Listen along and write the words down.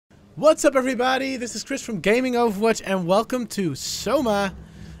What's up, everybody? This is Chris from Gaming Overwatch, and welcome to SOMA.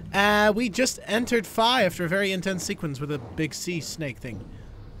 We just entered Phi after a very intense sequence with a big sea snake thing.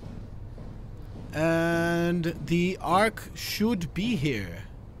 And the Ark should be here.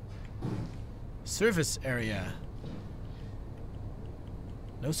 Service area.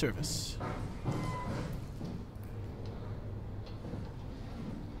 No service.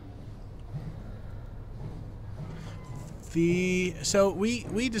 So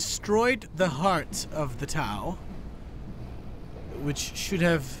we destroyed the heart of the Tau, which should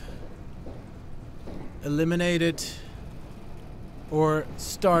have eliminated or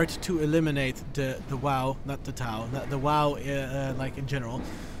start to eliminate the WoW, not the Tau, not the WoW like in general.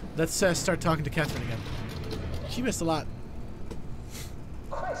 Let's start talking to Catherine again. She missed a lot.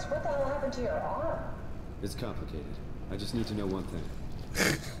 Chris, what the hell happened to your arm? It's complicated. I just need to know one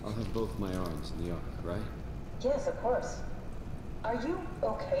thing. I'll have both my arms in the Ark, right? Yes, of course. Are you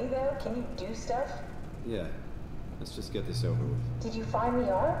okay though? Can you do stuff? Yeah. Let's just get this over with. Did you find the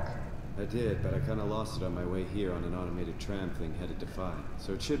Ark? I did, but I kind of lost it on my way here on an automated tram thing headed to Phi.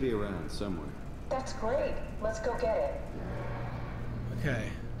 So it should be around somewhere. That's great. Let's go get it. Okay.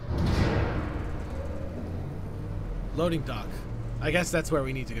 Loading dock. I guess that's where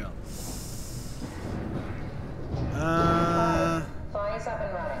we need to go. Phi is up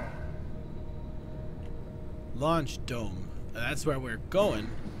and running. Launch dome. That's where we're going.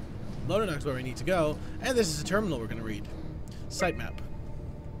 Loading dock's where we need to go. And this is a terminal we're going to read. Site map.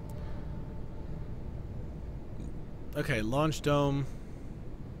 Okay, launch dome.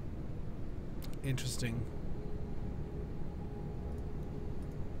 Interesting.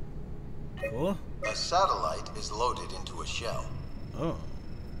 Cool. A satellite is loaded into a shell. Oh.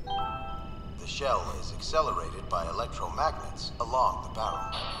 The shell is accelerated by electromagnets along the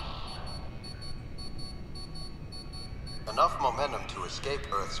barrel. Enough momentum to escape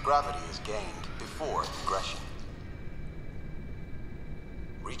Earth's gravity is gained before regression.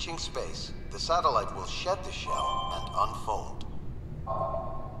 Reaching space, the satellite will shed the shell and unfold.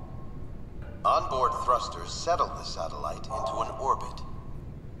 Onboard thrusters settle the satellite into an orbit.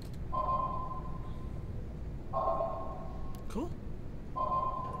 Cool.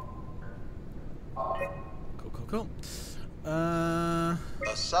 Cool. A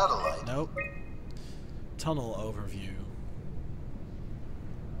satellite. Nope. Tunnel overview.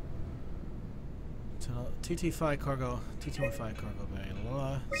 Tunnel, TT5 cargo, TT15 cargo bay,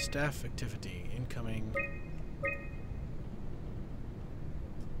 law, staff activity, incoming.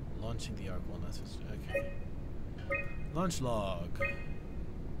 Launching the Ark 1, that's just, okay. Launch log.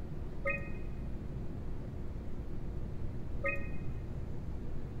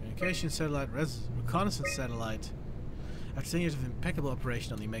 Communication satellite, reconnaissance satellite. After 10 years of impeccable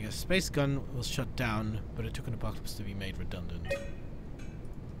operation on the Mega Space Gun was shut down, but it took an apocalypse to be made redundant.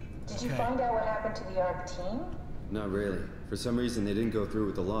 Did you find out what happened to the Ark team? Not really. For some reason they didn't go through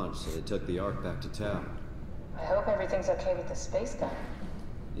with the launch, so they took the Ark back to town. I hope everything's okay with the space gun.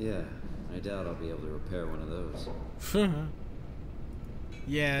 Yeah, I doubt I'll be able to repair one of those.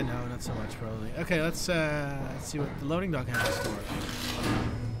 Yeah, no, not so much probably. Okay, let's see what the loading dock has in store.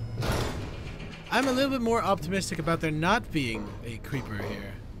 I'm a little bit more optimistic about there not being a creeper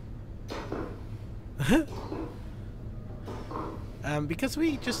here. Because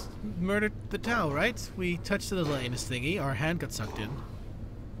we just murdered the Tau, right? We touched the little anus thingy, our hand got sucked in.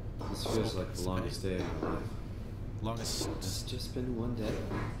 This feels like the longest day of my life. Longest... It's just been one day.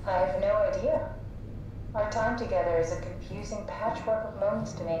 I have no idea. Our time together is a confusing patchwork of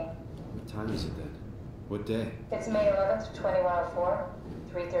moments to me. What time is it then? What day? It's May 11th, 2104,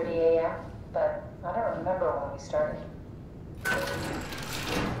 3:30 a.m., but I don't remember when we started.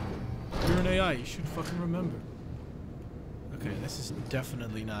 You're an AI, you should fucking remember. Okay, this is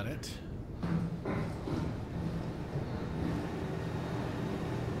definitely not it.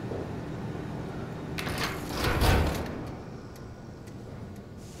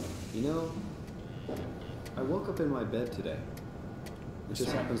 You know, I woke up in my bed today. It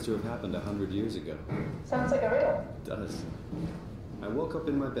just happens to have happened 100 years ago. Sounds like a riddle. It does. I woke up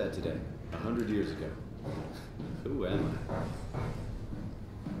in my bed today, 100 years ago. Who am I?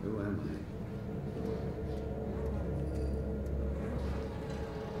 Who am I?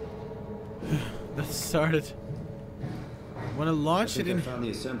 Let's start it. Want to launch it in... I found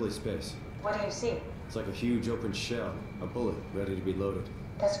the assembly space. What do you see? It's like a huge open shell, a bullet ready to be loaded.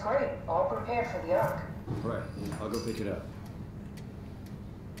 That's great. All prepared for the Ark. Right, I'll go pick it up.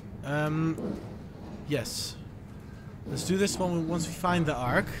 Yes. Let's do this one once we find the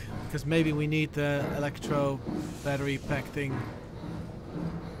Ark, because maybe we need the electro battery pack thing.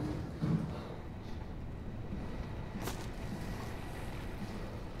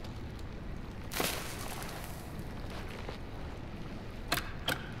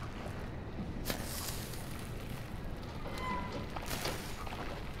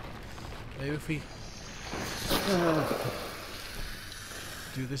 maybe if we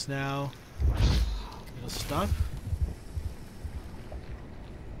do this now, it'll stop.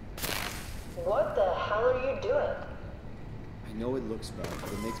 What the hell are you doing? I know it looks bad,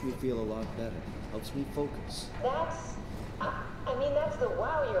 but it makes me feel a lot better. Helps me focus. I mean, that's the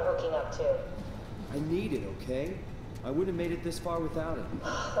WoW you're hooking up to. I need it, okay? I wouldn't have made it this far without it.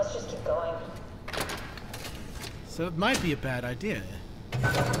 Let's just keep going. So it might be a bad idea.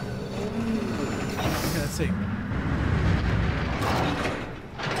 Okay, let's see.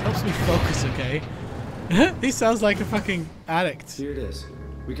 Helps me focus, okay? He sounds like a fucking addict. Here it is.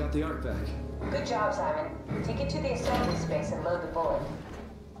 We got the arc back. Good job, Simon. Take it to the assembly space and load the bullet.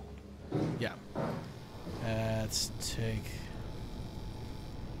 Yeah. Let's take...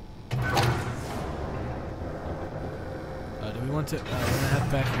 do we want to... we're gonna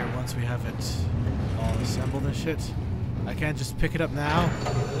head back here once we have it all assembled and shit. I can't just pick it up now.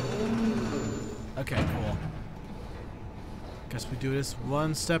 Okay, cool. Guess we do this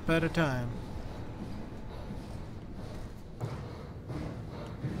one step at a time.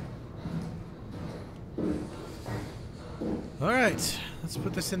 Alright, let's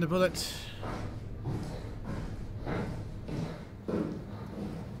put this in the bullet.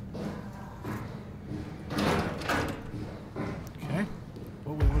 Okay.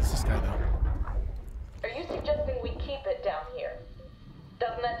 Oh, wait, what's this guy though? Are you suggesting we keep it down here?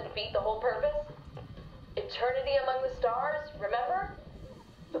 Doesn't that defeat the whole purpose? Eternity among the stars, remember?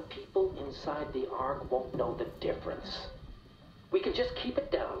 The people inside the Ark won't know the difference. We can just keep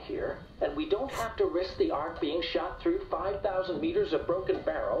it down here, and we don't have to risk the Ark being shot through 5,000 meters of broken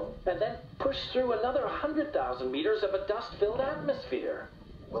barrel, and then push through another 100,000 meters of a dust-filled atmosphere.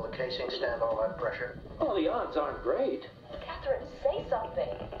 Will the casing stand all that pressure? Oh, the odds aren't great. Catherine, say something.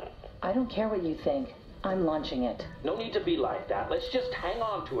 I don't care what you think. I'm launching it. No need to be like that. Let's just hang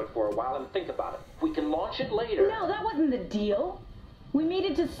on to it for a while and think about it. We can launch it later. No, that wasn't the deal. We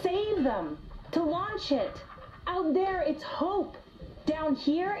needed to save them. To launch it. Out there, it's hope. Down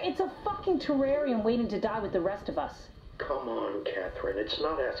here, it's a fucking terrarium waiting to die with the rest of us. Come on, Catherine. It's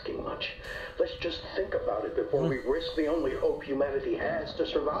not asking much. Let's just think about it before we risk the only hope humanity has to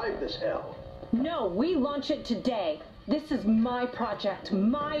survive this hell. No, we launch it today. This is my project,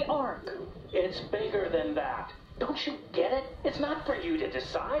 my Ark. It's bigger than that. Don't you get it? It's not for you to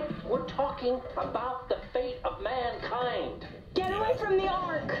decide. We're talking about the fate of mankind. Get away from the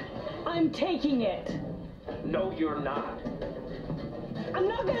Ark. I'm taking it. No, you're not. I'm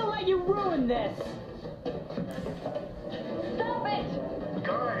not gonna let you ruin this. Stop it!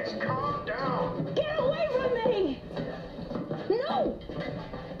 Guys, calm down. Get away from me! No!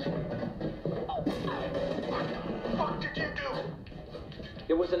 What did you do?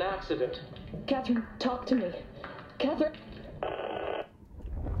 It was an accident. Catherine, talk to me. Catherine. Oh,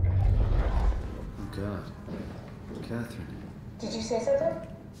 God. Catherine. Did you say something?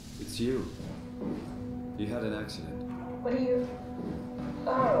 It's you. You had an accident. What do you...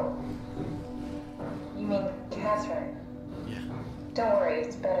 Oh. You mean Catherine? Yeah. Don't worry,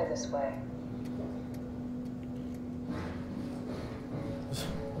 it's better this way.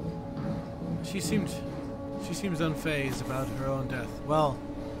 She seems unfazed about her own death. Well,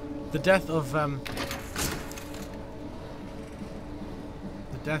 the death of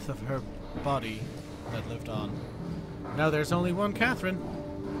her body that lived on. Now there's only one Catherine.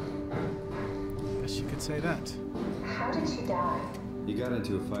 Guess you could say that. How did she die? You got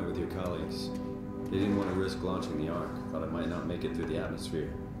into a fight with your colleagues. They didn't want to risk launching the Ark. Thought it might not make it through the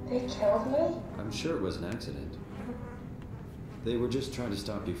atmosphere. They killed me? I'm sure it was an accident. They were just trying to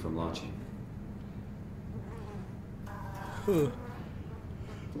stop you from launching.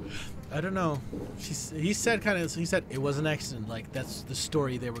 I don't know. He said it was an accident. Like that's the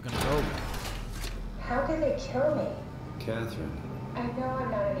story they were gonna go with. How could they kill me? Catherine. I know I'm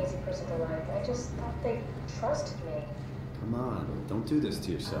not an easy person to like. I just thought they trusted me. Come on, don't do this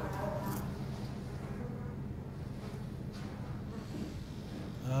to yourself.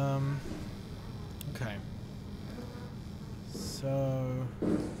 Okay. So...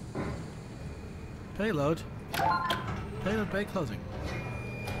 Payload. Payload bay closing.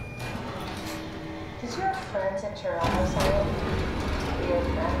 Did you have friends in Toronto, Simon? Weird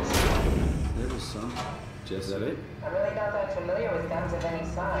friends? There was some. Just that it? I'm really not that familiar with guns of any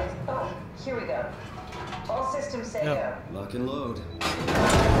size. Oh, here we go. All systems say go. Lock and load.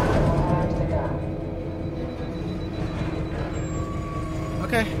 Here's the gun.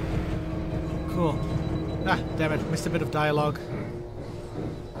 Okay. Cool. Ah, damn it. Missed a bit of dialogue.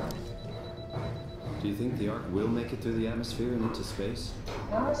 Do you think the Ark will make it through the atmosphere and into space?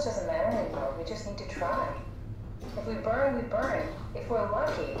 Knowledge doesn't matter anymore. We just need to try. If we burn, we burn. If we're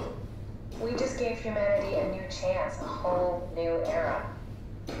lucky, We just gave humanity a new chance, a whole new era.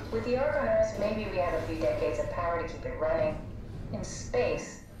 With the Ark on Earth, maybe we have a few decades of power to keep it running. In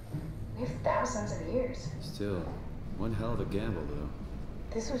space, we have thousands of years. Still, one hell of a gamble, though.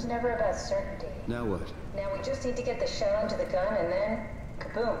 This was never about certainty. Now what? Now we just need to get the shell into the gun and then,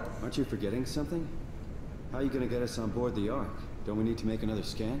 kaboom. Aren't you forgetting something? How are you gonna get us on board the Ark? Don't we need to make another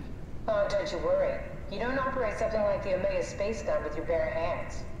scan? Oh, don't you worry. You don't operate something like the Omega space gun with your bare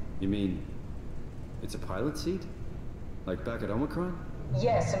hands. You mean, it's a pilot seat? Like back at Omicron?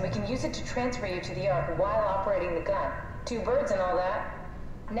 Yes, and we can use it to transfer you to the Ark while operating the gun. 2 birds and all that.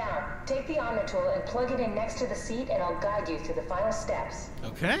 Now, take the Omni tool and plug it in next to the seat and I'll guide you through the final steps.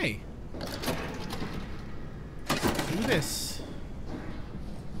 Okay. Do this.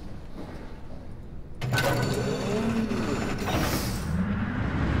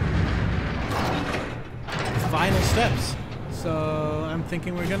 Final steps. So I'm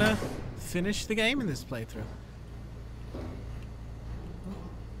thinking we're gonna finish the game in this playthrough.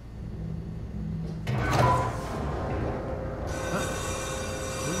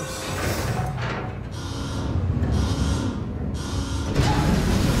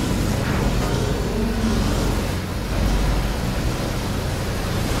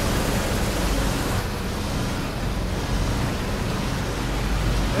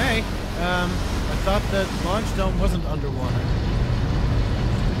 I thought that launch dome wasn't underwater.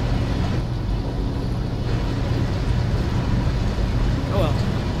 Oh well.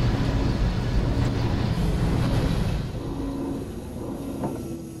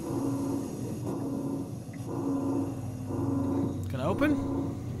 Can I open?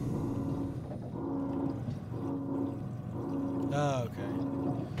 Oh, okay.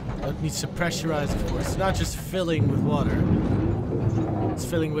 It needs to pressurize, of course. It's not just filling with water. It's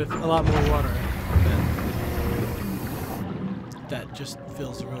filling with a lot more water that just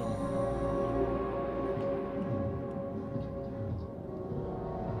fills the room.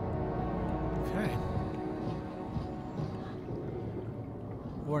 Okay.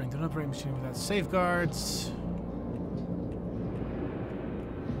 Warning, do not operate machine without safeguards.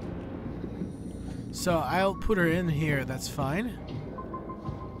 So I'll put her in here, that's fine.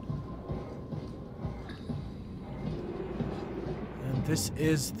 This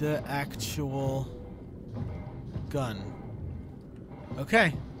is the actual gun.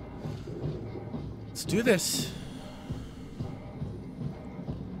 Okay. Let's do this.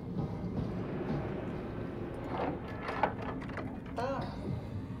 Oh.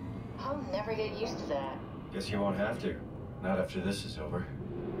 I'll never get used to that. Guess you won't have to. Not after this is over.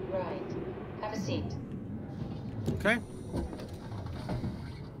 Right. Have a seat. Okay.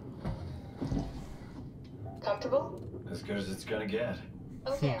 Comfortable? As good as it's gonna get.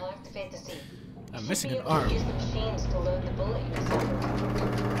 Okay, I'll activate the seat. I'm missing an Should be able arm. to use the machines to load the bullet you discovered.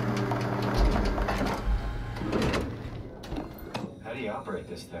 How do you operate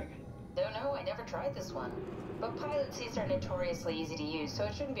this thing? Don't know, I never tried this one. But pilot seats are notoriously easy to use, so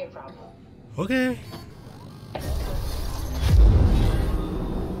it shouldn't be a problem. Okay.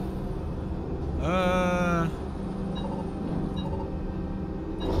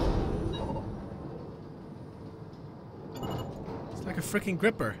 It's like a freaking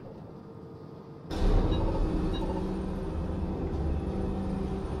gripper.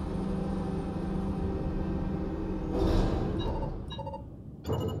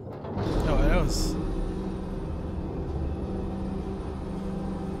 Oh, that was...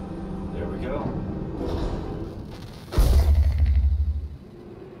 There we go.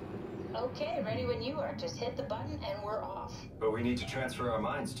 Okay, ready when you are. Just hit the button and we're off. But we need to transfer our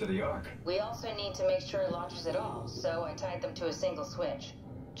minds to the Ark. We also need to make sure it launches at all, so I tied them to a single switch.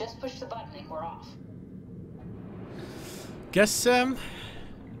 Just push the button and we're off. Guess,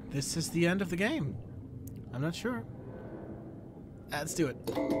 this is the end of the game. I'm not sure. Let's do it.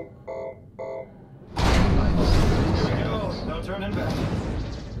 Here we go. No turning back.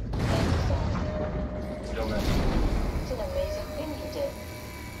 Don't matter. It's an amazing thing you did.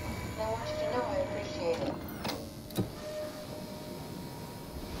 And I want you to know I appreciate it.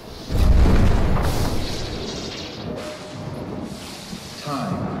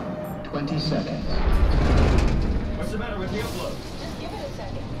 Time, 20 seconds. What's the matter with the upload? Just give it a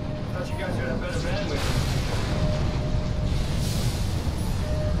second. I thought you guys would have better bandwidth.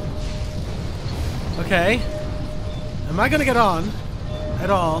 Okay. Am I gonna get on at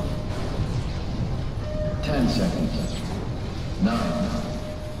all? 10 seconds. 9.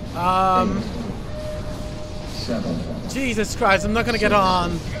 8, 7. Jesus Christ, I'm not gonna get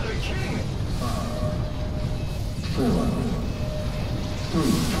on. 5, 4, 3,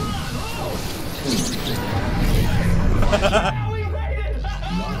 2. We made it!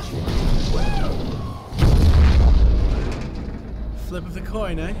 Launch Flip of the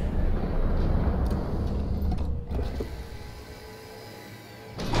coin, eh?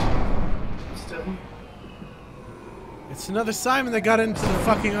 Still? It's another Simon that got into the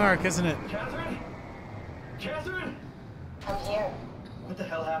fucking Ark, isn't it? Catherine? Catherine? I'm here. What the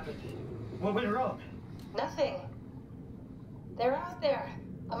hell happened? What went wrong? Nothing. They're out there,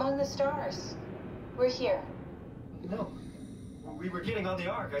 among the stars. We're here. No. We were getting on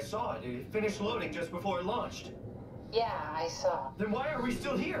the Ark. I saw it. It finished loading just before it launched. Yeah, I saw. Then why are we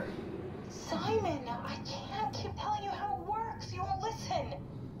still here? Simon, I can't keep telling you how it works. You won't listen.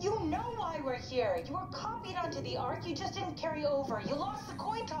 You know why we're here. You were copied onto the Ark. You just didn't carry over. You lost the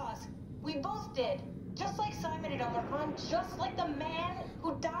coin toss. We both did. Just like Simon at Omicron, just like the man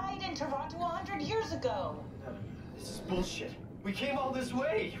who died in Toronto 100 years ago. This is bullshit. We came all this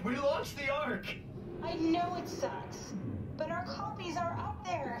way. We launched the Ark. I know it sucks, but our copies are up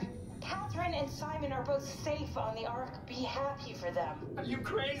there. Catherine and Simon are both safe on the Ark. Be happy for them. Are you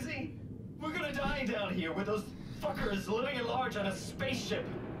crazy? We're gonna die down here with those fuckers living at large on a spaceship.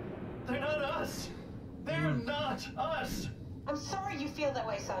 They're not us. They're not us. I'm sorry you feel that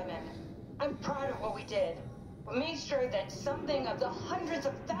way, Simon. I'm proud of what we did. We made sure that something of the hundreds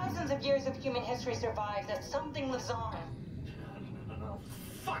of thousands of years of human history survives, that something lives on. No.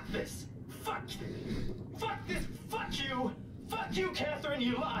 Fuck this. Fuck this. Fuck you. Fuck you, Catherine.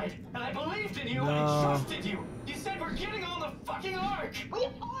 You lied. And I believed in you. No. I trusted you. You said we're getting on the fucking Ark. We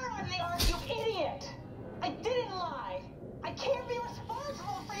are on the Ark, you idiot! I didn't lie. I can't be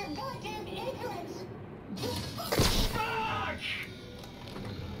responsible for your goddamn ignorance. You Fuck!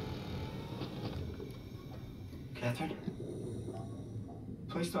 Catherine?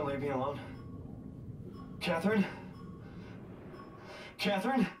 Please don't leave me alone. Catherine?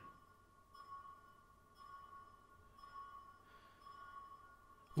 Catherine?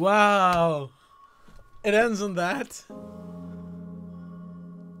 Wow. It ends on that.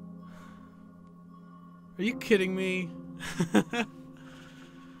 Are you kidding me?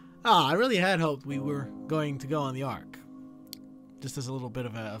 I really had hoped we were going to go on the Ark. Just as a little bit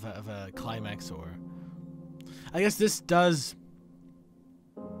of a climax, or... I guess this does...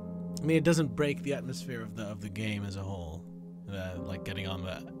 I mean, it doesn't break the atmosphere of the game as a whole. Like getting on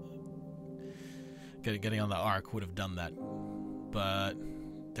the... Getting on the Ark would have done that. But...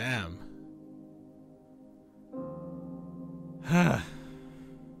 Damn.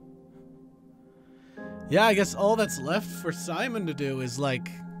 Yeah, I guess all that's left for Simon to do is, like,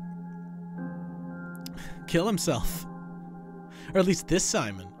 kill himself. Or at least this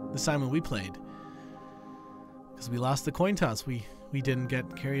Simon. The Simon we played. Because we lost the coin toss. We didn't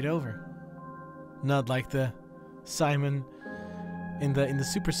get carried over. Not like the Simon in the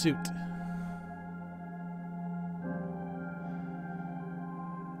super suit.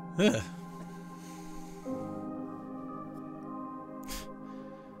 Ugh.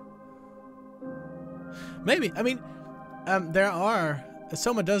 Maybe, I mean, there are...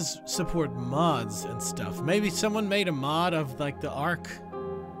 SOMA does support mods and stuff. Maybe someone made a mod of, like, the Ark.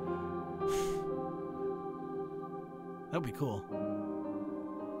 That'd be cool.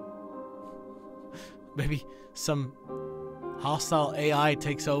 Maybe some hostile AI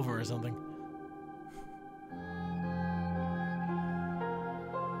takes over or something.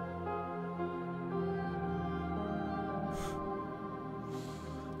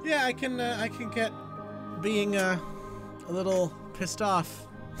 Yeah, I can get being a little pissed off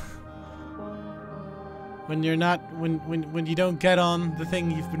when you're not when you don't get on the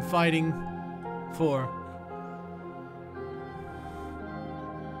thing you've been fighting for.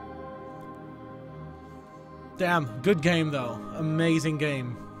 Damn, good game though. Amazing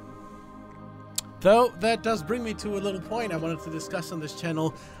game. Though that does bring me to a little point I wanted to discuss on this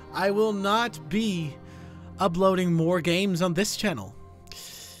channel. I will not be uploading more games on this channel.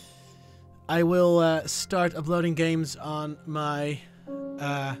 I will start uploading games on my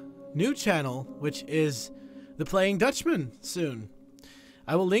new channel, which is The Playing Dutchman, soon.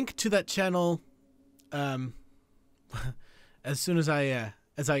 I will link to that channel as soon as I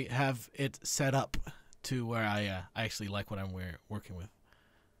have it set up to where I actually like what I'm working with.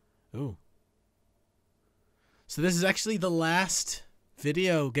 Ooh. So this is actually the last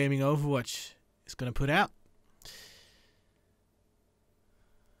video Gaming Overwatch is going to put out.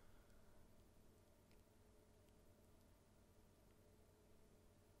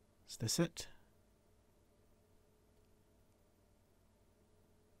 Is this it?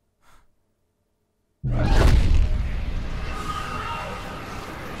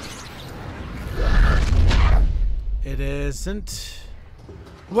 It isn't.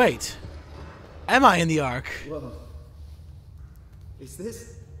 Wait. Am I in the Ark? Whoa. Is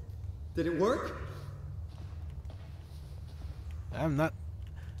this... Did it work? I'm not...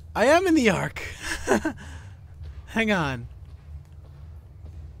 I am in the Ark! Hang on.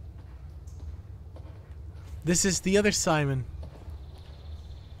 This is the other Simon.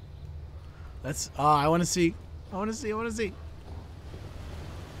 Let's... Oh, I want to see. I want to see. I want to see.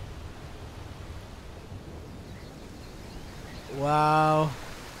 Wow.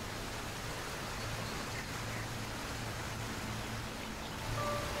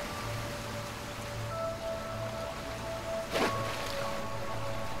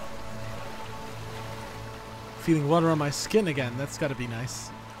 Feeling water on my skin again. That's gotta be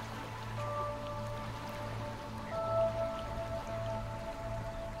nice.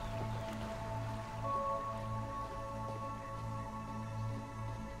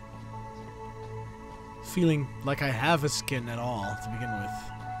 Feeling like I have a skin at all to begin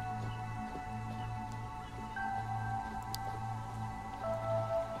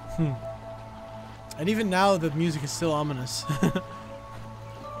with. And even now the music is still ominous.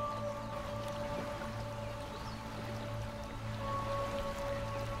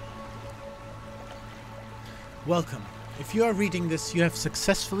 Welcome. If you are reading this, you have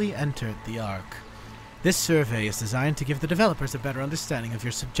successfully entered the Ark. This survey is designed to give the developers a better understanding of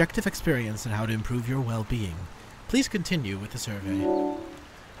your subjective experience and how to improve your well-being. Please continue with the survey.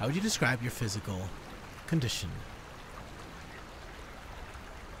 How would you describe your physical condition?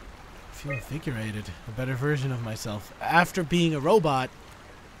 I feel invigorated. A better version of myself. After being a robot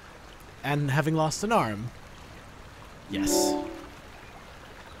and having lost an arm. Yes.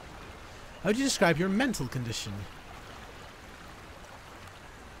 How would you describe your mental condition?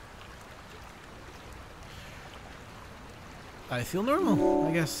 I feel normal,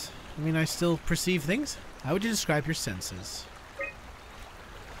 I guess. I mean, I still perceive things. How would you describe your senses?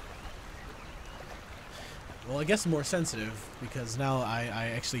 Well, I guess more sensitive, because now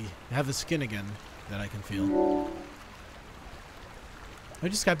I actually have the skin again that I can feel. How would you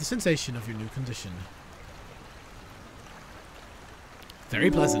describe the sensation of your new condition? Very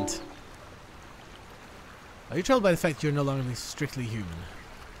pleasant. Are you troubled by the fact that you're no longer strictly human?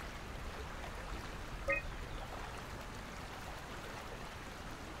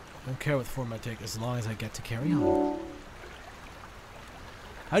 I don't care what form I take as long as I get to carry on.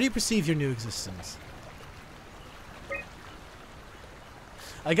 How do you perceive your new existence?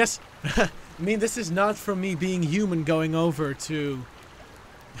 I guess, I mean, this is not from me being human going over to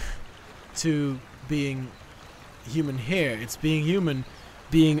being human here. It's being human,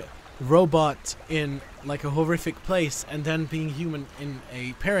 being robot in like a horrific place, and then being human in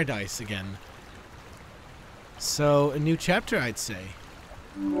a paradise again. So, a new chapter, I'd say.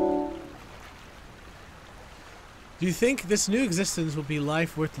 Do you think this new existence will be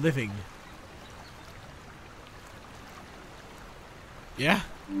life worth living? Yeah?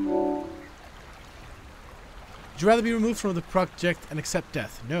 Would you rather be removed from the project and accept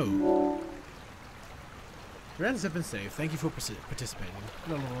death? No. Your ends have been saved. Thank you for participating.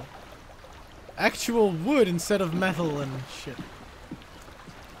 No. Actual wood instead of metal and shit.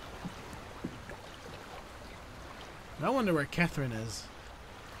 I wonder where Catherine is.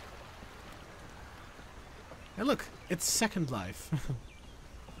 Hey, look, it's Second Life.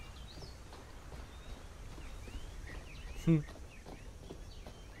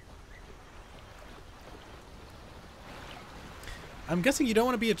 I'm guessing you don't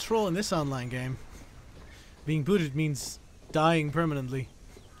want to be a troll in this online game. Being booted means dying permanently.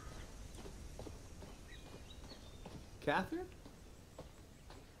 Catherine?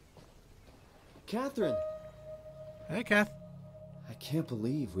 Catherine! Hey, Kath. I can't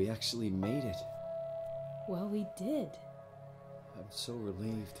believe we actually made it. Well, we did. I'm so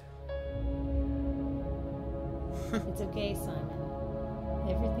relieved. It's okay, Simon.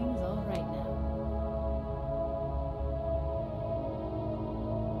 Everything's all right now.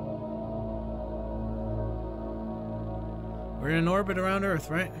 We're in an orbit around Earth,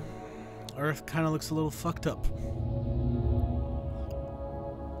 right? Earth kind of looks a little fucked up.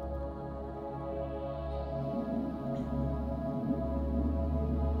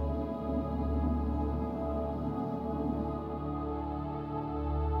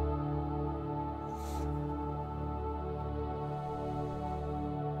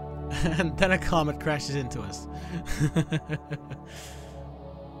 And then a comet crashes into us.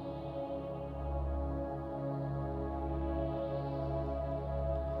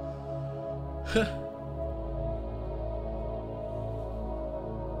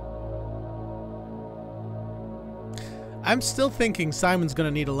 I'm still thinking Simon's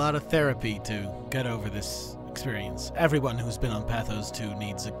gonna need a lot of therapy to get over this experience. Everyone who's been on Pathos 2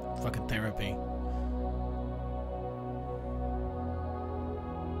 needs a fucking therapy.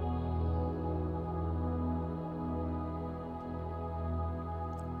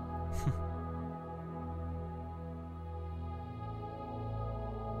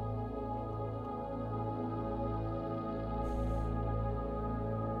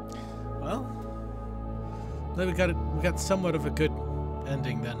 we got somewhat of a good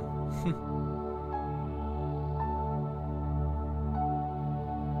ending then.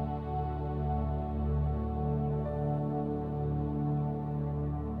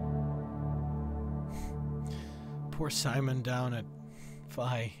 Poor Simon down at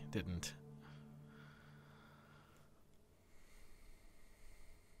Phi didn't.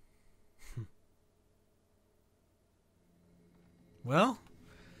 Well,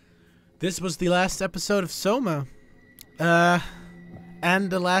 this was the last episode of SOMA. And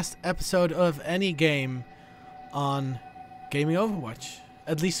the last episode of any game on Gaming Overwatch.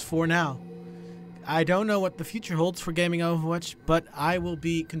 At least for now. I don't know what the future holds for Gaming Overwatch, but I will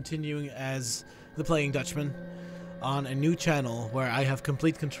be continuing as the Playing Dutchman on a new channel where I have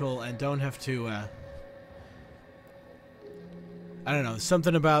complete control and don't have to, I don't know,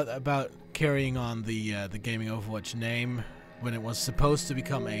 something about carrying on the Gaming Overwatch name when it was supposed to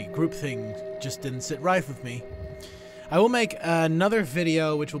become a group thing just didn't sit right with me. I will make another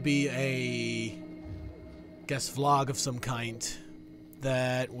video which will be a guess vlog of some kind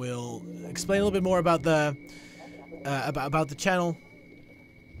that will explain a little bit more about the channel.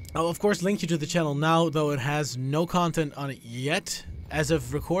 I'll of course link you to the channel now, though it has no content on it yet as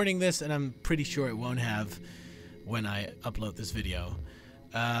of recording this, and I'm pretty sure it won't have when I upload this video.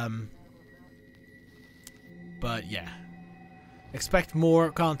 But yeah, expect more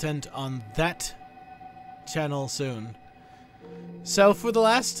content on that channel soon. So for the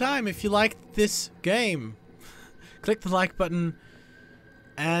last time, if you liked this game, click the like button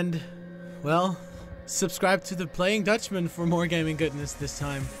and, well, subscribe to the Playing Dutchman for more gaming goodness this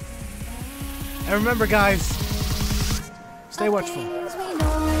time. And remember guys, stay watchful.